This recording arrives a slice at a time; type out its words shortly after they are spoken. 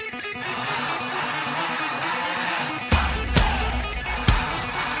All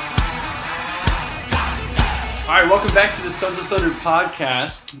right, welcome back to the Sons of Thunder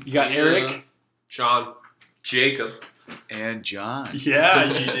podcast. You got Eric, John, Jacob, and John.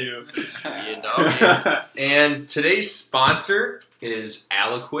 Yeah, you do. And today's sponsor is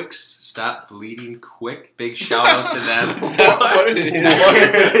Aliquix. Stop bleeding quick. Big shout out to them. What is it?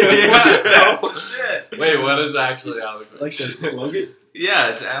 Yes, that's legit. Wait, what is actually Aliquix? Like the slogan? Yeah,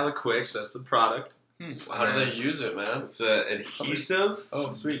 it's Aliquix. That's the product. How do they use it, man? It's an adhesive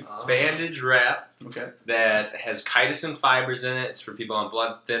Oh, sweet. bandage wrap Okay. that has chitosan fibers in it. It's for people on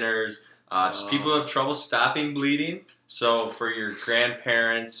blood thinners. Just people who have trouble stopping bleeding. So for your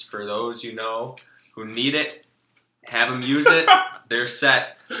grandparents, for those you know who need it, have them use it. They're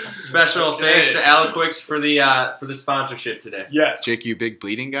set. Special thanks to Aliquix for the sponsorship today. Yes. Jake, you big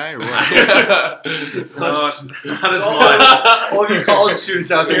bleeding guy or what? Not as much. All of you college students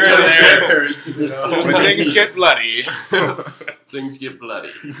out there Here and there. parents. When things get bloody, Things get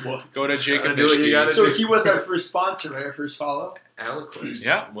bloody. go to Jacob Do what you gotta Bishke. So he was our first sponsor, right? Our first follow? Aliquix.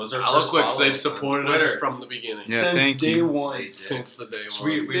 Yeah. Was our first Aliquix, follow they've on supported Twitter. us from the beginning. Yeah, Since thank day you. one. Since the day So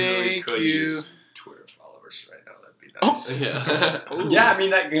one. we really Thank could you. use Twitter followers right now. That'd be nice. Yeah. Yeah, I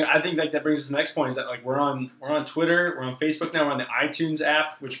mean, I think that brings us to the next point is that like we're on Twitter, we're on Facebook now, we're on the iTunes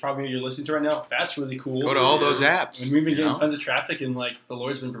app, which probably you're listening to right now. That's really cool. Go to all those apps. And we've been you getting know? tons of traffic, and like the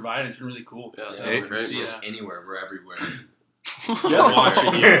Lord's been providing. It's been really cool. Yeah, So, Hey, You can see man. us anywhere. We're everywhere. Yeah,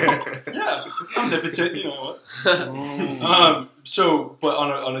 Watching you. yeah, omnipotent. You know what? So, but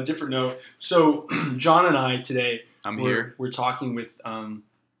on a different note, so John and I today I'm here. we're talking with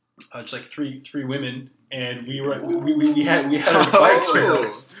just like three women, and we had our bikes with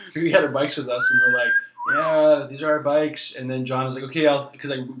us. We had our bikes with us, and we're like, yeah, these are our bikes. And then John was like, okay, because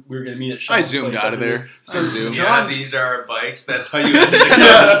like we were gonna meet at Sean's I zoomed place out of after there. this. So I zoomed. Yeah, John, these are our bikes. That's how you ended the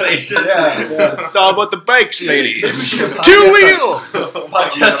conversation. yeah. It's all about the bikes, ladies. Maybe we should have Two podcast wheels.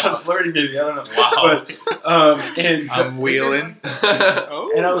 Podcast on flirting, maybe I don't know. Wow. But and I'm wheeling.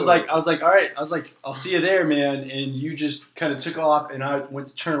 Oh. And I was like, all right. I was like, I'll see you there, man. And you just kind of took off, and I went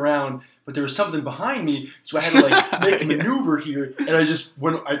to turn around, but there was something behind me, so I had to like make a maneuver here, and I just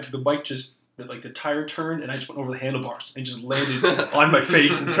went. The bike just like the tire turned, and I just went over the handlebars and just landed on my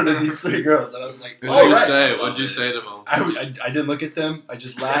face in front of these three girls, and I was like, It was all What'd you right. say? What'd you say to them? I didn't look at them. I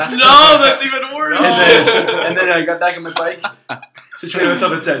just laughed. No, that's even worse. And then I got back on my bike, situated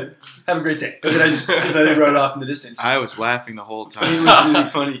myself, and said, "Have a great day." And then I rode off in the distance. I was laughing the whole It time. was really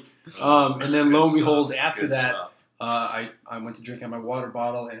funny. And That's then good lo and stuff. behold, after Good that, stuff. I went to drink out my water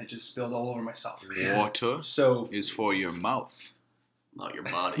bottle, and it just spilled all over myself. Water So, is for your mouth. Not your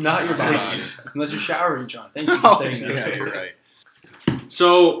body. not your body. Thank you. Unless you're showering, John. Thank you for Oh, saying that. yeah, you're right.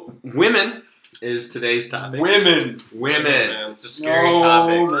 So, women is today's topic. Women. Women. It's a scary Oh,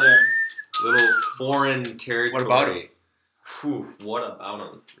 topic. man. Little foreign territory. What about 'em? Whew, what about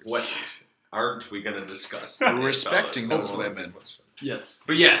them? What aren't we going to discuss? Respecting fellas? those women. Yes.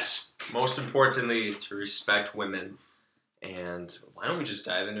 But yes, most importantly, to respect women. And why don't we just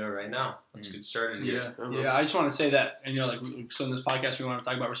dive into it right now? Let's get started here. Yeah. I just want to say that, and so in this podcast we want to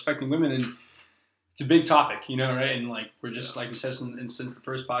talk about respecting women, and it's a big topic, right? And like we're just like we said since the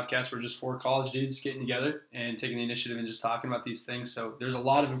first podcast, we're just four college dudes getting together and taking the initiative and just talking about these things. So there's a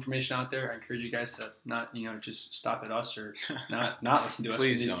lot of information out there. I encourage you guys to not just stop at us or not listen to us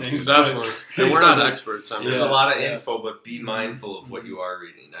Please for these don't things. Definitely. And we're not experts. I mean, There's Yeah. a lot of Yeah. info, but be mindful of what you are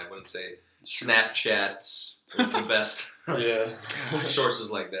reading. I wouldn't say Snapchat is the best yeah.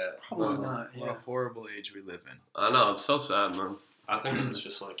 sources like that. Probably not. What Yeah. a horrible age we live in. I know, it's so sad, man. I think it's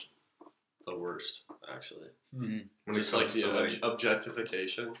just like the worst, actually. When it Just like comes the to, like,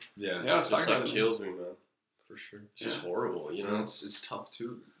 objectification. yeah, Yeah, It let's talk just about like it. kills me, man. for sure. It's just horrible, You know, it's tough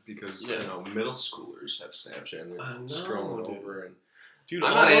too because Yeah. middle schoolers have Snapchat and I they're know, scrolling dude. over and Dude,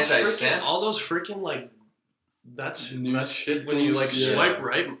 I'm all not those anti-Snap. all those freaking like that News shit when you like things, yeah. swipe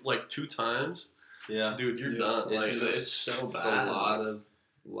right like 2 times, yeah, dude, you're Yeah. done. Like It's- it's so bad. it's a lot of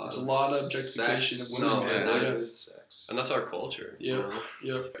There's a lot of objectification sex. of women, No, man. man, Not There good is. sex. And that's our culture. you Yep. know?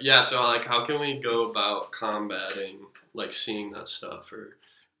 Yep. Yeah, so like how can we go about combating like seeing that stuff or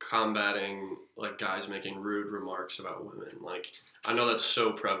combating like guys making rude remarks about women? Like I know that's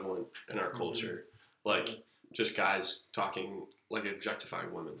so prevalent in our culture. Like just guys talking like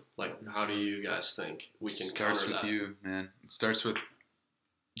objectifying women. Like how do you guys think we can It starts counter with that? you, man. It starts with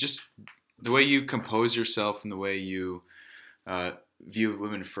just the way you compose yourself and the way you view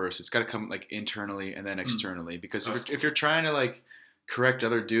women first. It's got to come like internally and then externally. Because if you're trying to like correct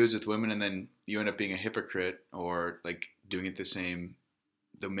other dudes with women and then you end up being a hypocrite or like doing it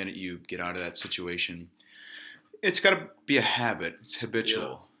the minute you get out of that situation, it's got to be a habit. It's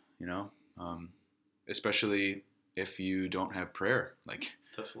habitual. you know, especially if you don't have prayer. Like,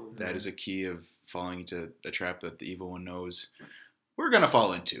 Definitely. that is a key of falling into a trap that the evil one knows we're going to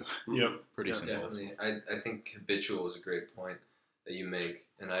fall into. Yep. Pretty Yeah, simple. Definitely. I think habitual is a great point that you make.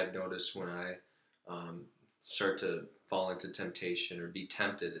 And I've noticed when I start to fall into temptation or be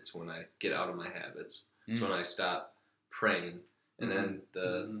tempted, it's when I get out of my habits. It's when I stop praying. And then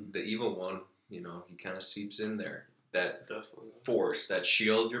the evil one, you know, he kind of seeps in there. That Definitely. force, that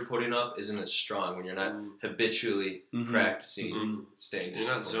shield you're putting up isn't as strong when you're not habitually practicing staying You're not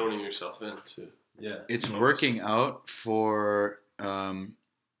disciplined. zoning yourself in, too. Yeah. It's working out for,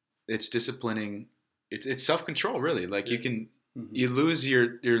 it's disciplining, it's self-control, really. Like, you can, you lose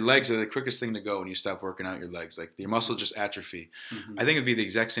your legs are the quickest thing to go when you stop working out your legs. Like, your muscle just atrophy. I think it'd be the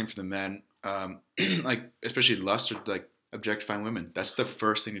exact same for the men. Like, especially lust or like objectifying women. That's the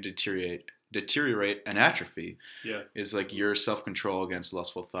first thing to deteriorate and atrophy. Yeah. Is like your self-control against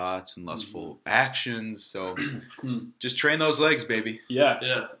lustful thoughts and lustful actions. So just train those legs, baby. Yeah.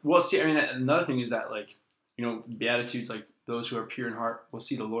 Yeah. Well, see, I mean, another thing is that, like, you know, Beatitudes, like, those who are pure in heart will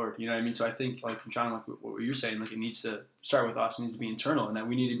see the Lord. You know what I mean? So I think, like, John, like what you're saying, like, it needs to start with us. It needs to be internal, and that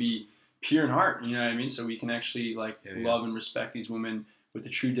we need to be pure in heart. You know what I mean? So we can actually, like, love and respect these women with the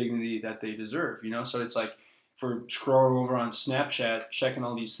true dignity that they deserve. You know? So it's like, if we're scrolling over on Snapchat, checking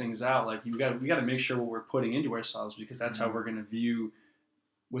all these things out, like, we got to make sure what we're putting into ourselves, because that's how we're going to view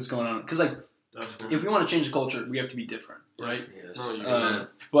what's going on. Because, like, if we want to change the culture, we have to be different, right? Yes.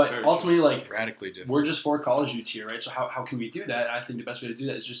 But ultimately, like, Radically different. we're just 4 college youths here, right? So how can we do that? I think the best way to do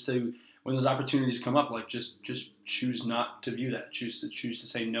that is just to, when those opportunities come up, like, just choose not to view that. Choose to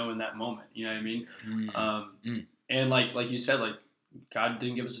say no in that moment. You know what I mean? And like you said, like, God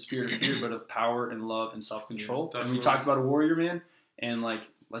didn't give us a spirit of fear, but of power and love and self-control. And we talked about a warrior, man. And, like,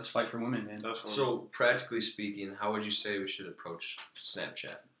 let's fight for women, man. Definitely. So, practically speaking, how would you say we should approach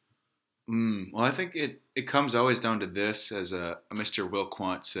Snapchat? Well, I think it comes always down to this, as a Mr. Will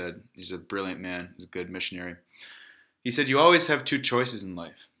Quant said. He's a brilliant man. He's a good missionary. He said, you always have 2 choices in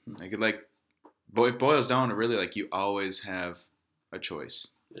life. Like, it boils down to really, like, you always have a choice.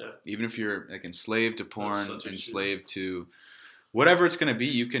 Yeah. Even if you're, like, enslaved to porn, enslaved to whatever it's going to be,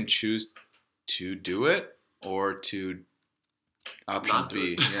 you can choose to do it or to option Not do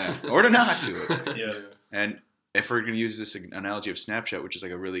B. it. Yeah. Or to not do it. Yeah. And if we're going to use this analogy of Snapchat, which is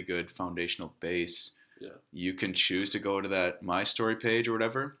like a really good foundational base, you can choose to go to that My Story page or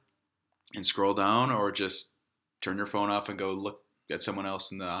whatever and scroll down, or just turn your phone off and go look at someone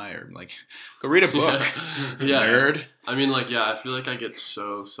else in the eye, or, like, go read a book. Nerd. I mean, like, I feel like I get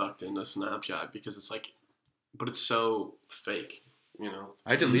so sucked into Snapchat because it's like, but it's so fake, you know?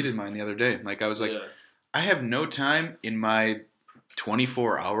 I deleted mine the other day. Like, I was like, I have no time in my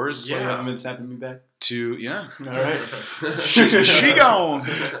 24 hours. So you haven't been snapping me back? To, All right. she gone.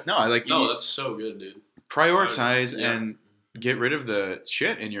 No, I like, no, that's so good, dude. Prioritize and get rid of the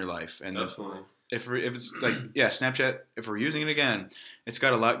shit in your life. And Definitely. if it's like, Snapchat, if we're using it again, it's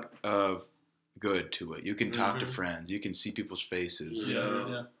got a lot of good to it. You can talk to friends. You can see people's faces.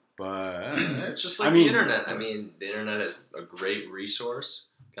 Yeah. But It's just like the internet. I mean, the internet is a great resource.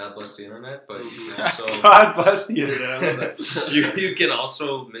 God bless the internet, but you can also God bless the internet. I love that. you can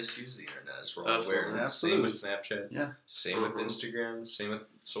also misuse the internet as we're all aware. Absolutely. Same with Snapchat. Yeah. Same with Instagram. Same with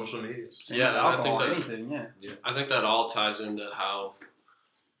social media. Yeah, and alcohol, I think that anything. Yeah. I think that all ties into how,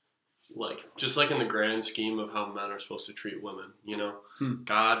 like, just like in the grand scheme of how men are supposed to treat women, you know,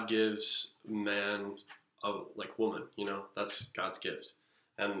 God gives man like woman, you know, that's God's gift,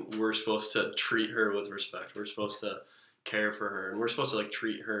 and we're supposed to treat her with respect. We're supposed to care for her, and we're supposed to, like,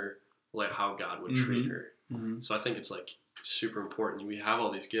 treat her like how God would treat her. So I think it's, like, super important. We have all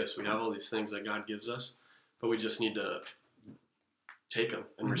these gifts. We have all these things that God gives us, but we just need to take them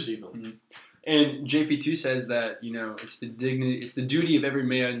and receive them. And JP2 says that, you know, it's the duty of every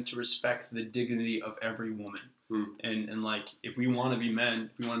man to respect the dignity of every woman. And like, if we want to be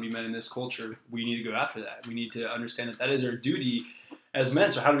men, in this culture, we need to go after that. We need to understand that is our duty as men.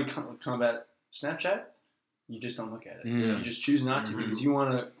 So how do we combat Snapchat? You just don't look at it. You just choose not to, because you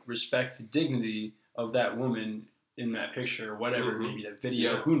want to respect the dignity of that woman in that picture, or whatever, maybe that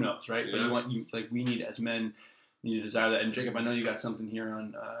video, who knows, right? But we need, as men, need to desire that. And Jacob, I know you got something here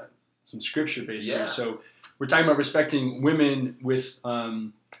on some scripture based here. So we're talking about respecting women with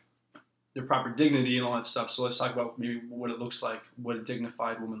their proper dignity and all that stuff. So let's talk about maybe what it looks like, what a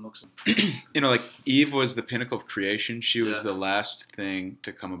dignified woman looks like. You know, like, Eve was the pinnacle of creation. She was the last thing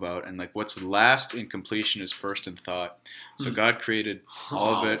to come about. And, like, what's last in completion is first in thought. So God created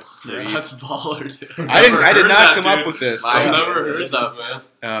all of it for Eve. That's baller, dude. I did not come up with this. I've never heard that,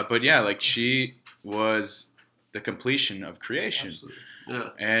 man. But yeah, like, she was the completion of creation. Absolutely. Yeah.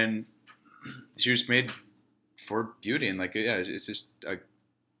 and she was made for beauty, and like it's just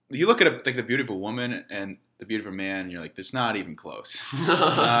you look at like the beauty of a woman and the beauty of a man, and you're like, it's not even close.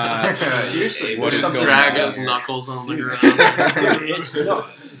 Seriously, what is some going drag on his here? knuckles on the ground. It's no,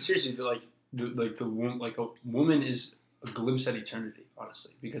 seriously, like a woman is a glimpse at eternity,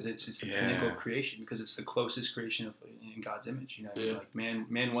 honestly, because it's the pinnacle of creation, because it's the closest creation of in God's image. You know, Yeah. like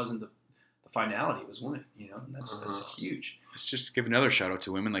man wasn't the finality, it was woman. You know, and that's huge. Let's just give another shout out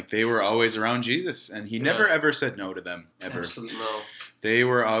to women. Like they were always around Jesus, and he never ever said no to them ever. Absolutely. No. They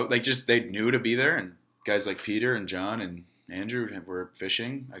were they knew to be there, and guys like Peter and John and Andrew were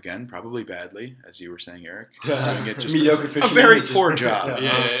fishing again, probably badly, as you were saying, Eric. Doing it just Mediocre a fishing. very poor job.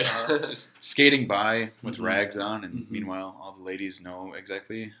 Yeah. Just skating by with rags on, and Mhm. meanwhile, all the ladies know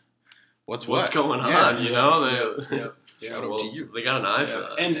exactly what's going Yeah. on, you know? Shout out to you. They got an eye for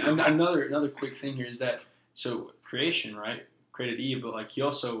that. And another quick thing here is that so creation, right, created Eve, but like he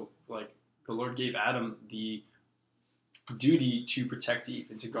also like the Lord gave Adam the duty to protect Eve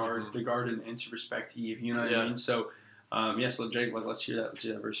and to guard the garden and to respect Eve. You know what I mean? So so Jake, let's hear that. Let's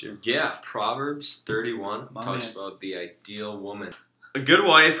hear that verse here. Yeah, Proverbs 31 My talks man. about the ideal woman. A good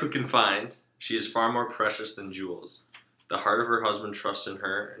wife who can find, she is far more precious than jewels. The heart of her husband trusts in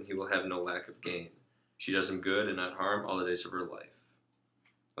her, and he will have no lack of gain. She does him good and not harm all the days of her life.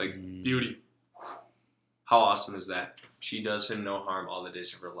 Like, Beauty. how awesome is that? She does him no harm all the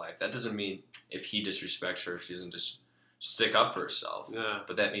days of her life. That doesn't mean if he disrespects her, she doesn't just stick up for herself. Yeah.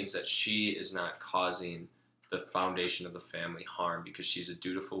 But that means that she is not causing the foundation of the family harm, because she's a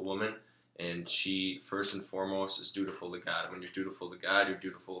dutiful woman, and she first and foremost is dutiful to God. And when you're dutiful to God, you're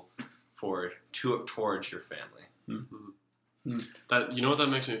dutiful towards your family. That, you know what that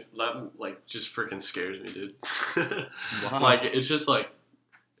makes me, that like just freaking scares me, dude. Wow. Like it's just like,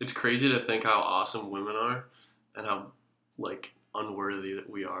 it's crazy to think how awesome women are and how like unworthy that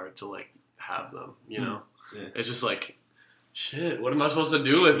we are to like have them, you know? Yeah. It's just like, shit, what am I supposed to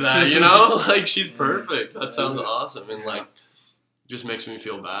do with that, you know? Like she's perfect. That sounds awesome. And like, just makes me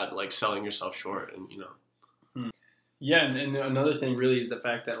feel bad, like selling yourself short, and you know. Yeah, and another thing really is the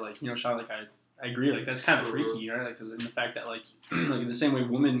fact that like, you know, Sean, like I agree, like that's kind of freaky, you know, because in the fact that like like in the same way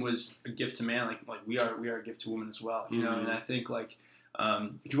woman was a gift to man, like we are a gift to woman as well, you know. And I think like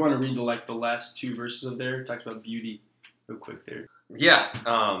if you want to read the last two verses of there, it talks about beauty real quick there. Yeah,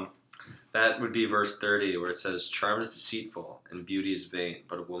 that would be verse 30, where it says, "Charm is deceitful and beauty is vain,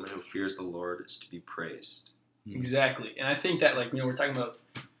 but a woman who fears the Lord is to be praised." Exactly. And I think that like, you know, we're talking about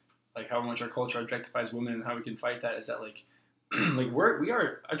like how much our culture objectifies women and how we can fight that, is that like like we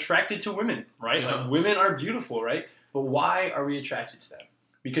are attracted to women, right? Yeah. Like women are beautiful, right? But why are we attracted to them?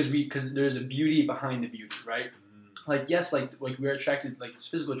 Because there's a beauty behind the beauty, right? Like yes, like we're attracted, like this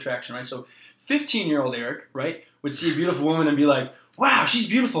physical attraction, right? So 15-year-old Eric, right, would see a beautiful woman and be like, wow, she's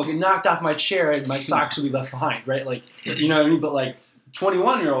beautiful, get knocked off my chair and my socks will be left behind, right? Like, you know what I mean? But like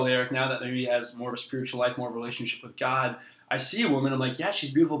 21-year-old Eric, now that maybe has more of a spiritual life, more of a relationship with God, I see a woman, I'm like, yeah,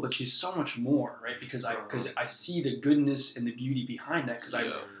 she's beautiful, but she's so much more, right? Because I see the goodness and the beauty behind that, because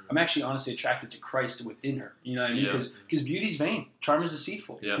I'm actually honestly attracted to Christ within her. You know what I mean? Because beauty's vain, charm is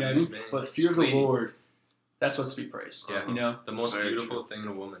deceitful. Yeah. You know what I mean? Vain. But It's fear of the fleeting. Lord, that's what's to be praised. Yeah. You know? The most Very beautiful true. thing in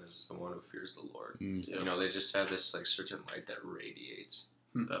a woman is the one who fears the Lord. Yeah. You know, they just have this like certain light that radiates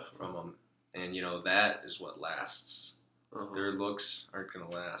Definitely. from them, and you know that is what lasts. Uh-huh. Their looks aren't gonna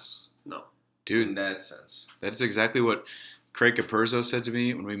last in Dude, that sense. that's exactly what Craig Capurzo said to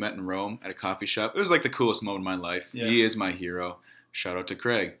me when we met in Rome at a coffee shop. It was like the coolest moment of my life. Yeah. He is my hero. Shout out to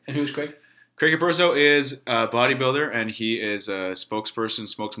Craig. And who's Craig? Craig Capurzo is a bodybuilder, and he is a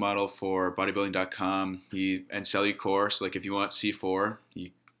spokesperson, spokesmodel for bodybuilding.com. And Cellucor. So like if you want C4,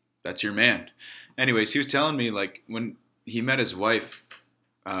 that's your man. Anyways, he was telling me like when he met his wife,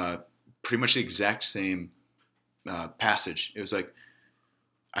 pretty much the exact same passage. It was like,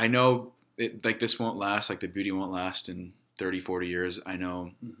 I know it, like this won't last, like the beauty won't last in 30, 40 years. I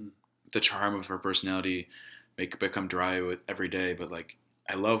know the charm of her personality may become dry with every day, but like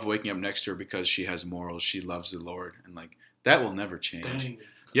I love waking up next to her because she has morals. She loves the Lord, and like that will never change. Dang.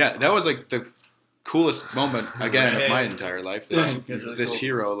 Yeah, that was like the coolest moment again Right. of my entire life. This That's really this cool.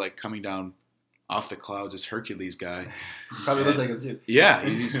 hero like coming down off the clouds, this Hercules guy. Probably look like him too. Yeah,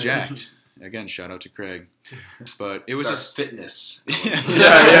 he's jacked. Again, shout out to Craig. But it was It's our just fitness.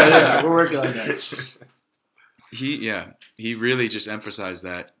 Yeah. We're working on that. he really just emphasized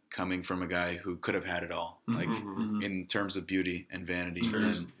that coming from a guy who could have had it all, like Mhm. in terms of beauty and vanity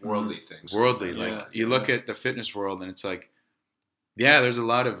There's and worldly things. worldly. Yeah, Like you look at the fitness world and it's like, yeah, there's a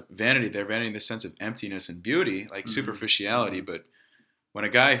lot of vanity there, vanity in the sense of emptiness and beauty, like superficiality. But when a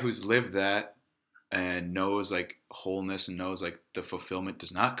guy who's lived that and knows like wholeness and knows like the fulfillment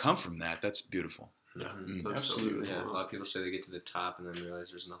does not come from that, that's beautiful. Yeah, Mm. that's so Absolutely. Yeah, a beautiful. lot of people say they get to the top and then realize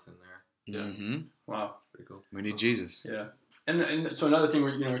there's nothing there. Yeah. Mm-hmm. Wow. Pretty cool. We need Jesus. Yeah. And so another thing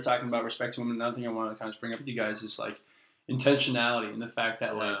we're talking about respecting women. Another thing I want to kind of bring up with you guys is like intentionality and the fact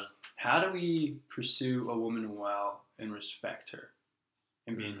that like how do we pursue a woman well and respect her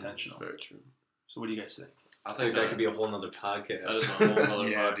and be intentional? Very true. So what do you guys think? I I think that could be a whole nother podcast. That is a whole other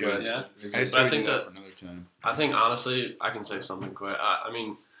Yeah, podcast. dude. Yeah. I But I think think that that- for another time. I think honestly, I can say something quick. I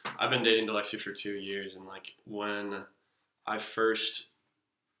mean, I've been dating Delexi for 2 years, and like when I first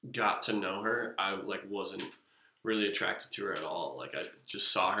got to know her, I like wasn't really attracted to her at all. Like I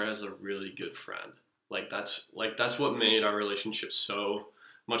just saw her as a really good friend. That's what made our relationship so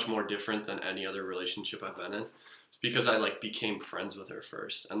much more different than any other relationship I've been in. It's because I like became friends with her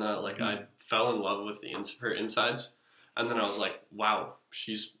first, and then I fell in love with her insides. And then I was like, wow,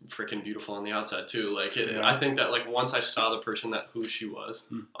 she's freaking beautiful on the outside too. Like, I think that like once I saw the person who she was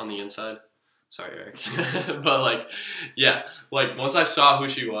on the inside, sorry, Eric, but like, yeah, like once I saw who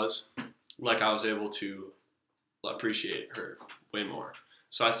she was, like I was able to appreciate her way more.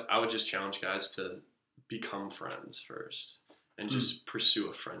 So I would just challenge guys to become friends first and just pursue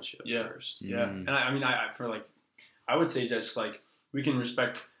a friendship first. Yeah. Mm. And I would say just like we can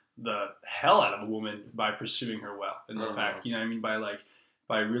respect the hell out of a woman by pursuing her well, and the fact,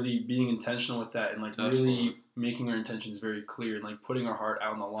 by really being intentional with that, and like really making our intentions very clear, and like putting our heart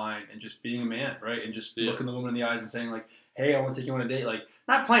out on the line, and just being a man, right? And just looking the woman in the eyes and saying like, hey, I want to take you on a date. Like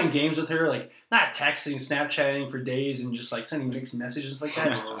not playing games with her, like not texting, Snapchatting for days, and just like sending mixed messages like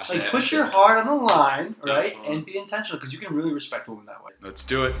that. Like put your heart on the line, right? And be intentional, because you can really respect a woman that way. Let's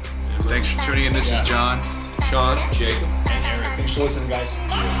do it. Thanks for tuning in. This is John. Sean, Jacob. And Eric, thanks for listening, guys.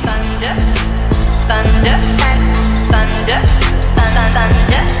 Thunder, thunder, thunder, thunder,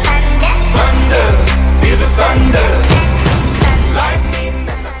 thunder, Thunder, feel the thunder.